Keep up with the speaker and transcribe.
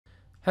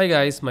Hi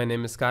guys, my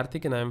name is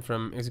Karthik and I'm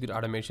from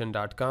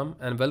executeautomation.com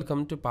and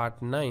welcome to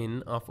part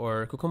 9 of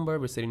our Cucumber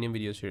with Selenium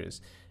video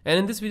series. And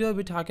in this video, I'll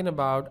be talking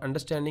about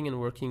understanding and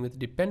working with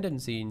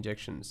dependency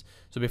injections.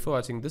 So before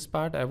watching this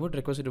part, I would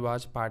request you to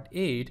watch part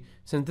 8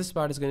 since this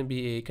part is going to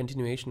be a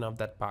continuation of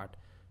that part.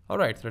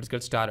 Alright, let's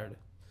get started.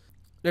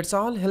 Let's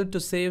all help to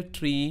save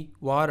tree,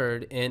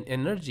 water and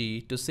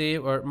energy to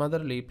save our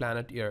motherly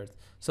planet Earth.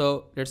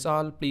 So let's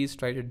all please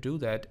try to do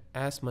that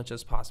as much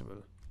as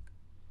possible.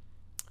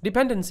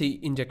 Dependency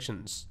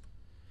injections.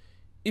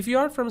 If you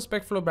are from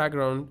SpecFlow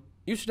background,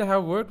 you should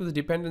have worked with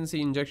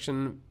dependency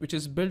injection, which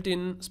is built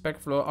in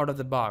SpecFlow out of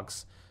the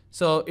box.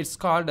 So it's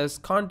called as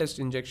context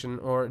injection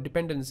or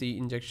dependency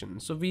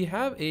injection. So we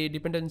have a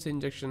dependency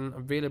injection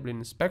available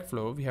in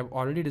SpecFlow. We have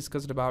already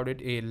discussed about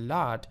it a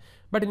lot,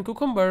 but in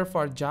Cucumber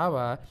for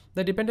Java,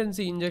 the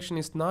dependency injection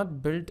is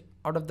not built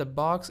out of the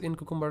box in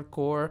Cucumber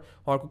Core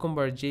or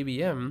Cucumber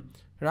JVM.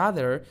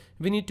 Rather,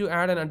 we need to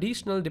add an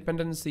additional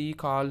dependency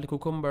called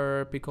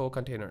Cucumber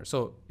Picocontainer.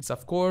 So it's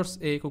of course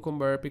a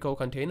Cucumber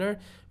Picocontainer,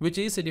 which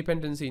is a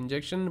dependency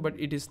injection, but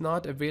it is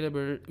not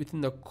available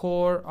within the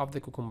core of the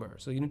Cucumber.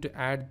 So you need to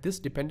add this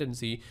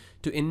dependency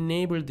to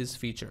enable this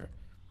feature.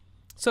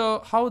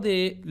 So how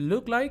they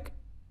look like?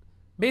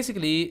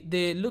 Basically,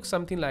 they look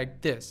something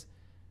like this.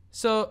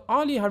 So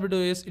all you have to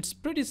do is, it's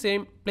pretty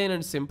plain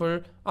and simple.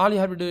 All you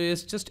have to do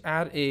is just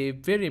add a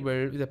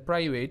variable with a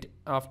private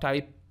of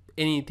type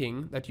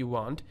anything that you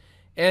want,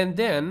 and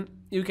then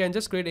you can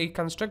just create a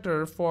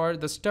constructor for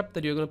the step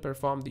that you're going to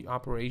perform the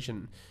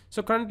operation.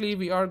 So currently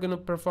we are going to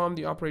perform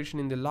the operation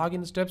in the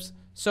login steps,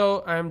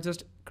 so I'm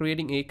just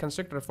creating a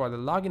constructor for the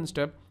login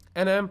step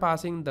and I'm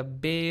passing the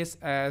base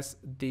as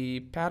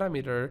the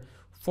parameter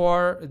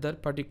for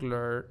that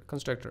particular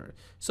constructor.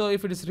 So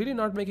if it is really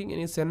not making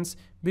any sense,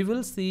 we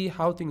will see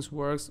how things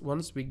works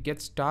once we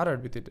get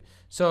started with it.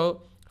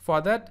 So for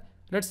that,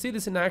 let's see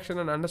this in action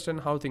and understand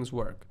how things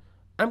work.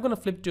 I'm going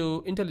to flip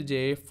to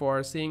IntelliJ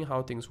for seeing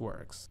how things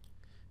works.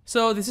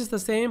 So this is the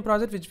same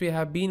project which we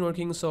have been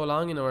working so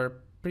long in our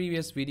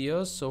previous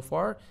videos so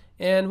far.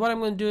 And what I'm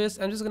going to do is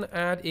I'm just going to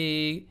add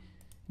a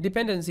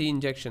dependency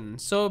injection.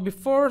 So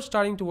before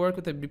starting to work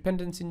with the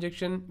dependency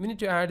injection, we need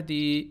to add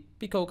the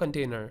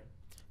Picocontainer.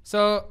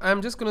 So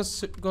I'm just going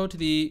to go to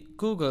the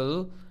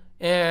Google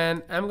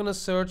and I'm going to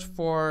search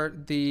for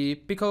the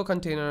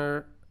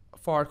Picocontainer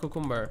for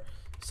Cucumber.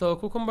 So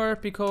Cucumber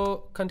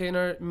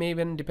Picocontainer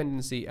Maven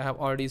dependency, I have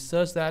already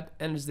searched that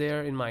and it's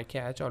there in my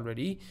cache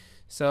already.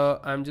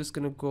 So I'm just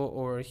going to go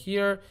over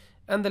here,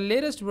 and the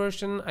latest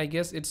version, I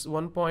guess it's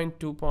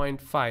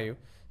 1.2.5.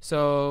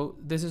 so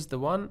this is the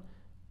one.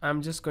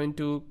 I'm just going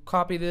to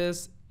copy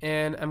this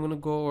and I'm going to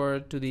go over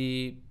to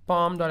the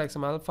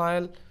pom.xml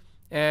file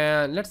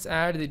and let's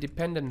add the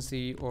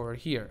dependency over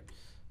here.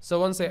 So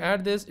once I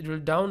add this, it will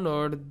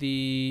download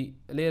the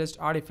latest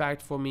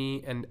artifact for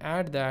me and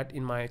add that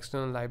in my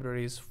external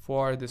libraries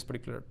for this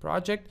particular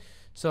project.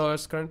 So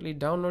it's currently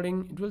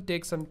downloading. It will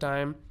take some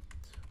time.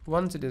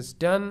 Once it is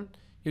done,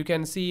 you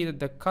can see that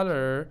the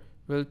color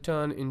will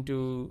turn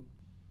into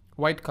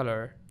white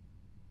color.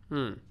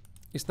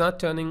 It's not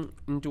turning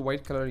into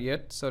white color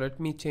yet. So let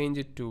me change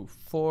it to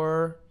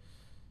 4.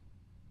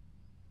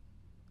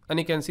 And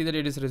you can see that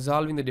it is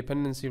resolving the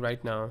dependency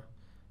right now.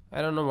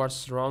 I don't know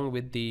what's wrong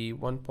with the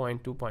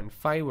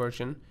 1.2.5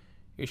 version.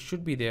 It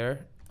should be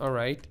there.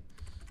 Alright.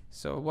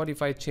 So what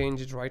if I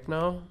change it right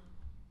now?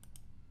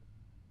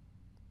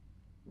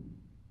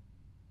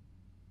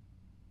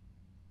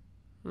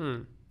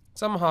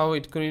 Somehow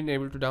it couldn't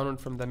able to download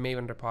from the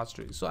Maven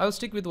repository. So I'll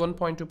stick with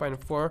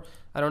 1.2.4.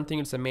 I don't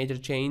think it's a major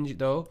change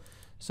though.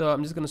 So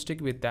I'm just going to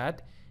stick with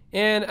that.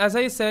 And as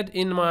I said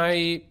in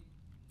my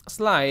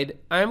slide,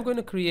 I'm going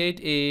to create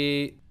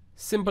a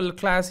simple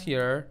class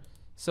here.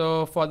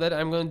 So for that,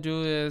 I'm going to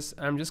do is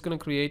I'm just going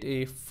to create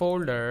a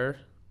folder.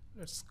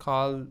 Let's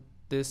call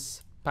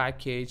this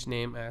package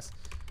name as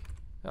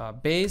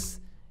base,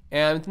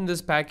 and within this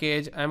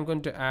package I'm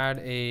going to add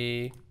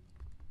a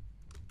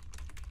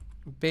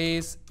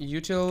base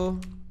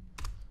util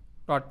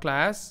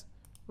 .class,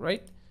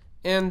 right?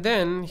 And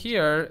then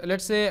here,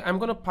 let's say I'm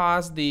going to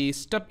pass the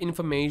step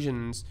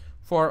informations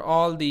for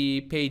all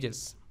the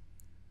pages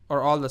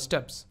or all the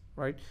steps,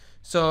 right?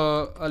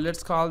 So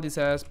let's call this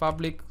as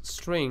public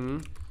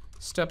string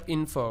step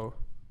info.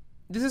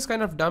 This is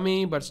kind of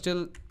dummy, but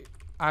still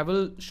I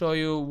will show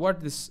you what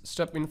this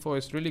step info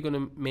is really going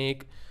to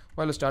make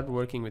while I start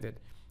working with it.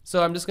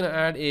 So I'm just going to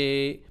add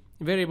a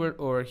variable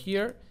over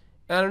here,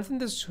 and within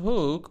this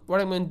hook what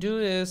I'm going to do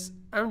is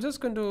I'm just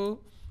going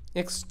to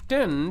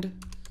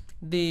extend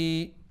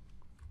the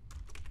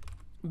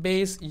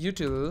base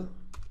util,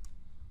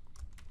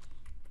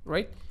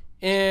 right?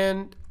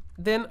 And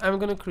then I'm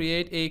going to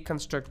create a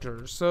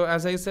constructor. So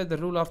as I said, the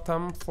rule of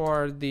thumb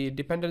for the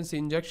dependency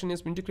injection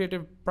is to create a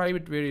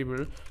private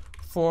variable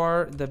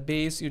for the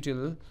base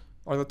util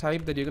or the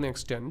type that you're going to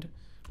extend,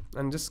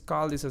 and just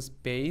call this as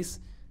base.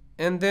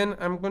 And then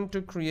I'm going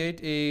to create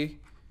a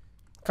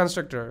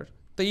constructor.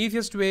 The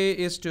easiest way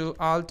is to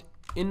alt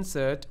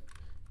insert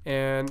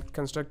and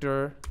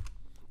constructor,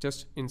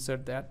 just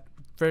insert that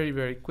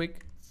very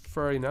quick,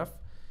 fair enough.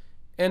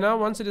 And now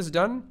once it is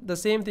done, the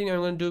same thing I'm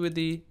going to do with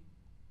the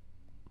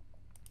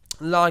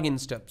login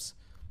steps,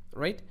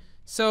 right?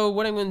 So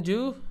what I'm going to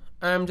do,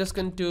 I'm just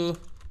going to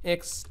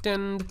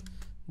extend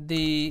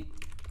the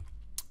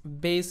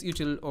base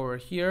util over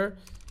here,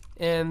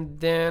 and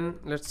then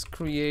let's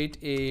create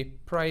a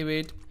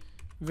private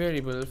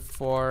variable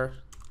for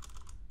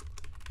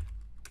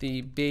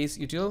the base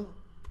util,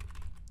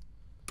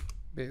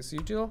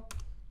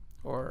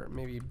 or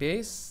maybe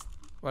base,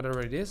 whatever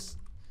it is.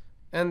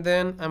 And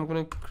then I'm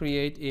going to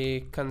create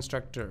a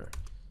constructor.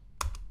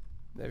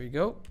 There we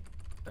go.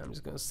 I'm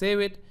just going to save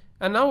it.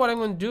 And now what I'm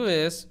going to do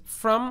is,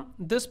 from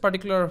this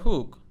particular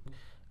hook,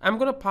 I'm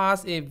going to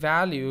pass a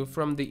value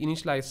from the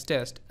initialize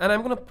test, and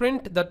I'm going to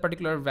print that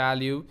particular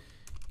value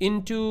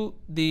into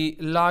the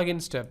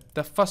login step,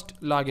 the first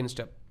login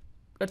step.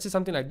 Let's say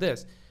something like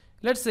this.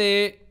 Let's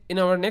say in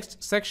our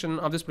next section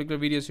of this particular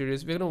video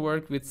series, we're going to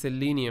work with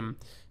Selenium.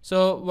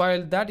 So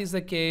while that is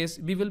the case,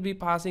 we will be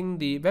passing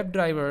the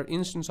WebDriver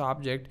instance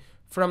object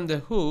from the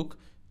hook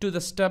to the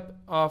step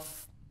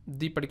of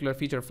the particular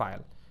feature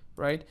file,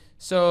 right?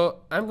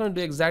 So I'm going to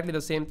do exactly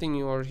the same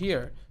thing over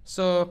here.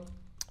 So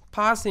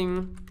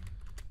passing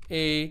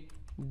a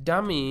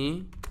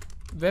dummy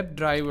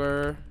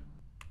WebDriver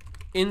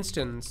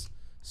instance.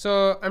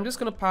 So I'm just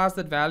going to pass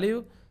that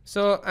value.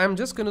 So I'm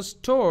just going to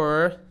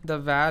store the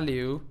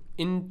value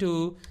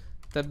into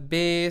the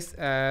base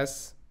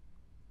as,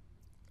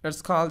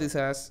 let's call this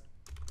as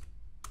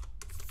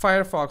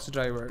Firefox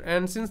driver.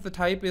 And since the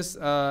type is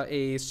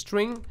a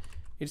string,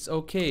 it's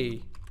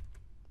okay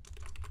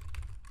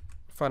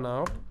for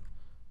now.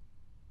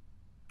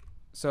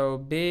 So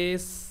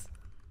base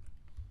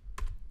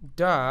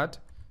dot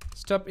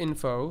step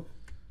info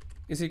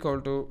is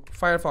equal to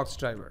Firefox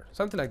driver,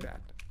 something like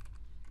that,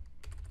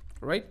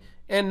 right?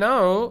 And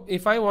now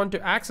if I want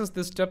to access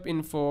this step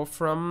info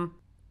from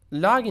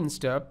login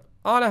step,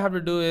 all I have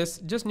to do is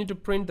just need to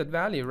print that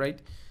value,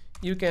 right?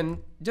 You can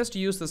just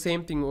use the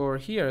same thing over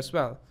here as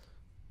well.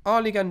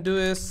 All you can do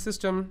is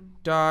system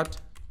dot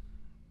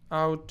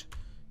out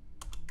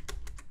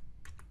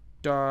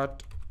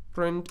dot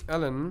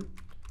println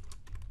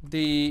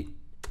the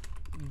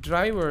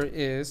driver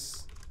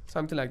is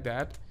something like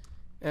that,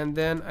 and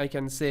then I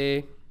can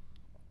say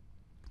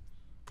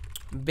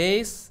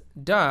base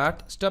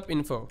dot step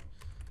info.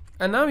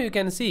 And now you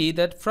can see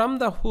that from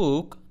the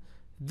hook,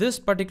 this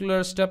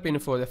particular step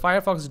info, the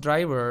Firefox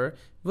driver,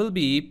 will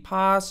be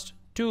passed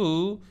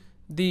to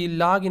the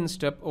login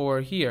step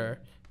over here,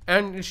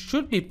 and it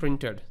should be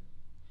printed,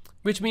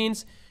 which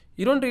means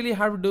you don't really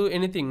have to do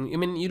anything. I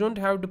mean, you don't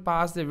have to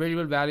pass the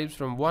variable values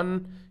from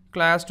one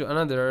class to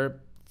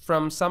another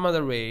from some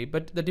other way,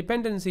 but the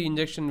dependency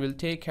injection will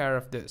take care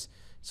of this.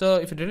 So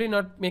if it's really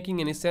not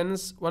making any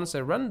sense, once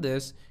I run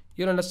this,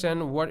 you'll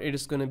understand what it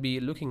is going to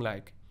be looking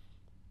like.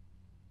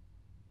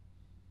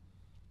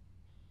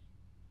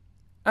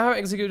 I have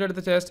executed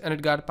the test and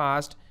it got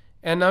passed,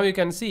 and now you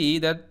can see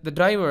that the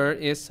driver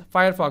is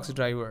Firefox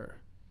driver.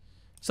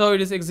 So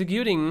it is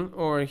executing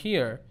over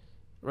here,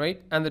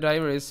 right? And the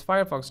driver is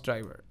Firefox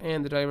driver,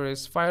 and the driver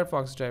is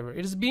Firefox driver.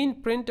 It is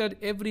being printed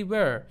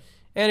everywhere,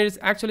 and it is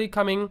actually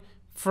coming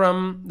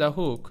from the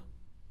hook,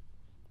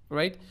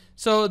 right?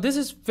 So this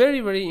is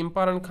very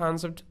important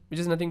concept, which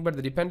is nothing but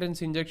the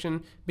dependency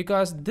injection,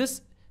 because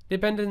this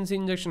dependency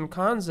injection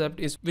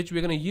concept is which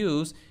we're going to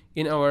use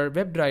in our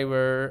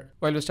WebDriver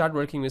while we start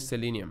working with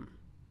Selenium,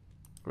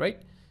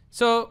 right?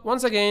 So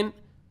once again,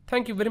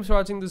 thank you very much for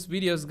watching these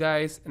videos,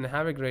 guys, and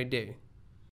have a great day.